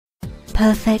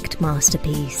Perfect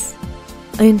masterpiece.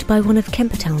 Owned by one of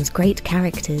Kemp Town's great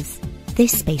characters,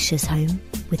 this spacious home,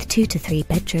 with 2 to 3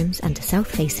 bedrooms and a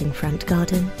south-facing front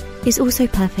garden, is also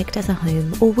perfect as a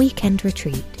home or weekend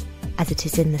retreat, as it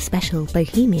is in the special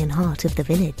bohemian heart of the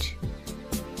village.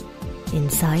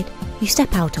 Inside, you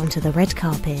step out onto the red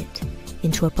carpet,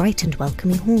 into a bright and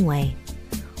welcoming hallway.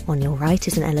 On your right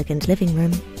is an elegant living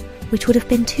room, which would have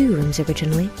been 2 rooms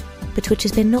originally, but which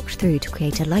has been knocked through to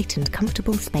create a light and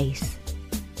comfortable space.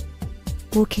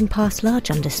 Walking past large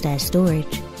understairs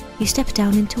storage, you step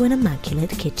down into an immaculate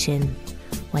kitchen,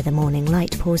 where the morning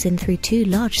light pours in through 2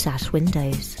 large sash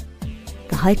windows.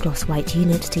 The high-gloss white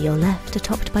units to your left are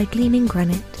topped by gleaming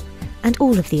granite, and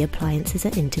all of the appliances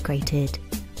are integrated.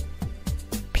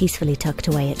 Peacefully tucked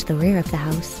away at the rear of the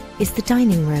house is the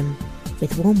dining room,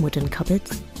 with warm wooden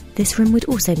cupboards. This room would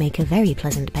also make a very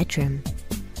pleasant bedroom.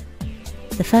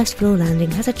 The first floor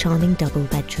landing has a charming double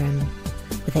bedroom,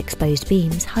 with exposed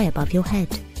beams high above your head.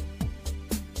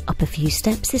 Up a few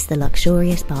steps is the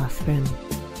luxurious bathroom,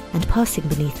 and passing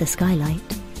beneath the skylight,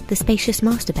 the spacious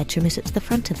master bedroom is at the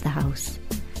front of the house,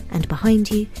 and behind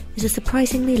you is a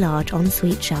surprisingly large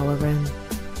ensuite shower room.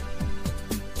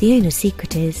 The owner's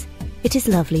secret is, it is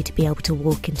lovely to be able to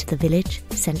walk into the village,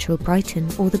 central Brighton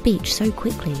or the beach so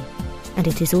quickly, and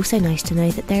it is also nice to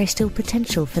know that there is still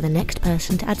potential for the next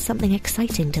person to add something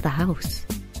exciting to the house.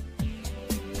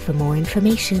 For more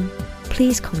information,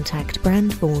 please contact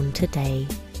Brand Vaughan today.